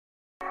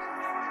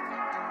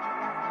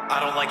I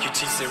don't like your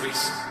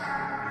T-Series.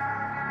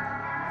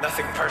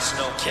 Nothing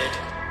personal, kid.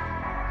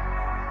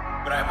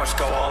 But I must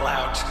go all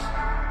out.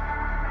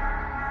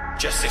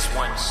 Just this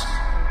once.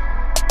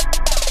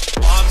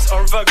 Moms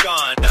or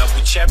Vagana,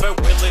 whichever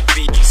will it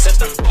be. Set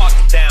the fuck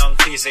down,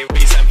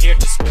 T-Series. I'm here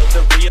to spill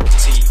the real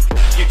tea.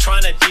 You're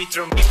trying to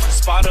dethrone me from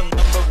spot on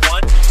number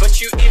one, but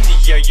you in the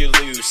air, you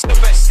lose. The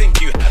best thing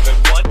you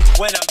haven't won.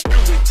 When I'm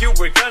through with you,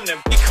 we're gonna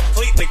be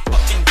completely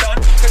fucking done.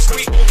 Cause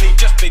we only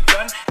just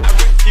begun. I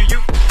review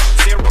you,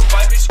 0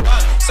 5 is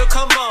run. So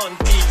come on,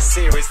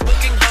 T-Series,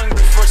 looking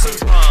hungry for some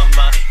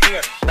drama.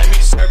 Here, let me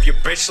serve you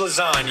bitch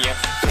lasagna.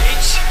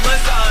 Bitch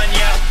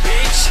lasagna,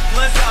 bitch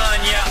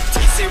lasagna.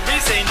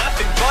 T-Series ain't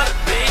nothing but a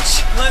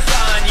bitch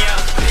lasagna.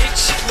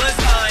 Bitch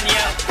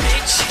lasagna,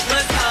 bitch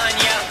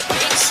lasagna.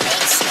 Bitch,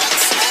 bitch,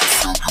 bitch,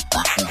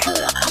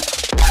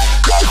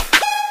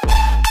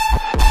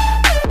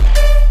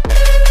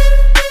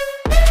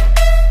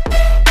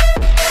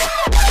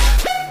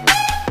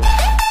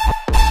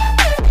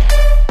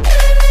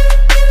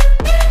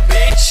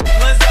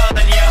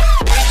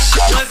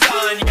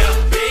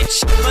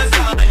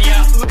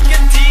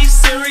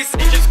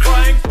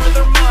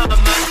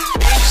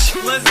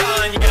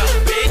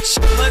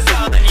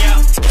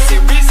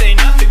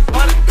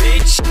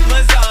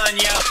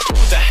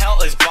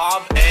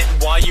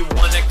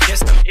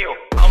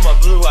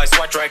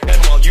 dragon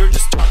while you're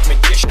just talk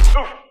magician.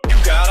 You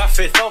got a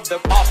fifth of the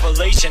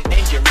population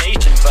in your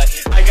nation, but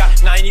I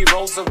got 90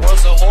 rolls of world,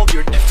 so hold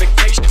your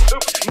defecation.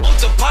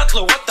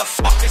 Multipatlo, what the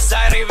fuck is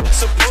that even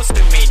supposed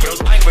to mean? Your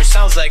language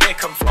sounds like it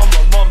come from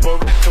a mumble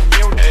rap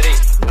community.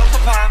 No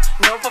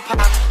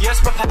papa, yes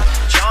papa,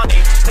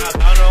 Johnny. Now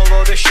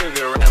download the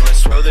sugar and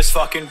let's throw this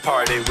fucking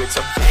party with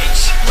some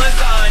bitch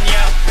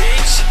lasagna,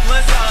 bitch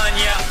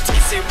lasagna.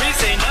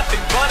 T-Series ain't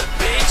nothing but a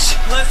bitch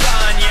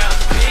lasagna,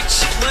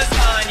 bitch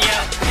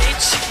lasagna,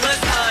 bitch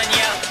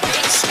lasagna,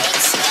 bitch,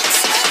 bitch,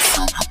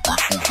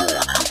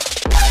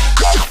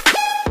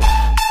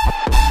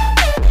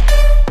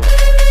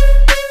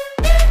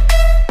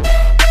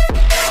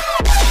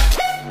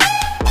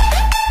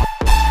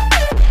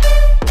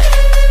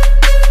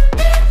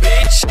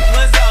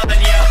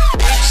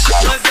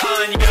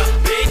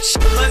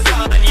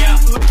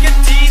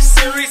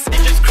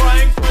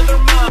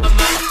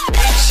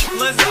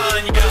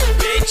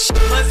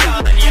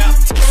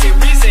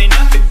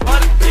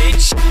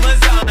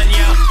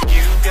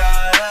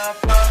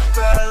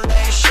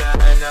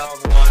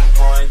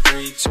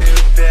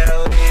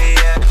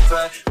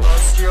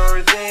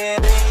 your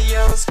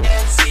videos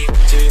can't seem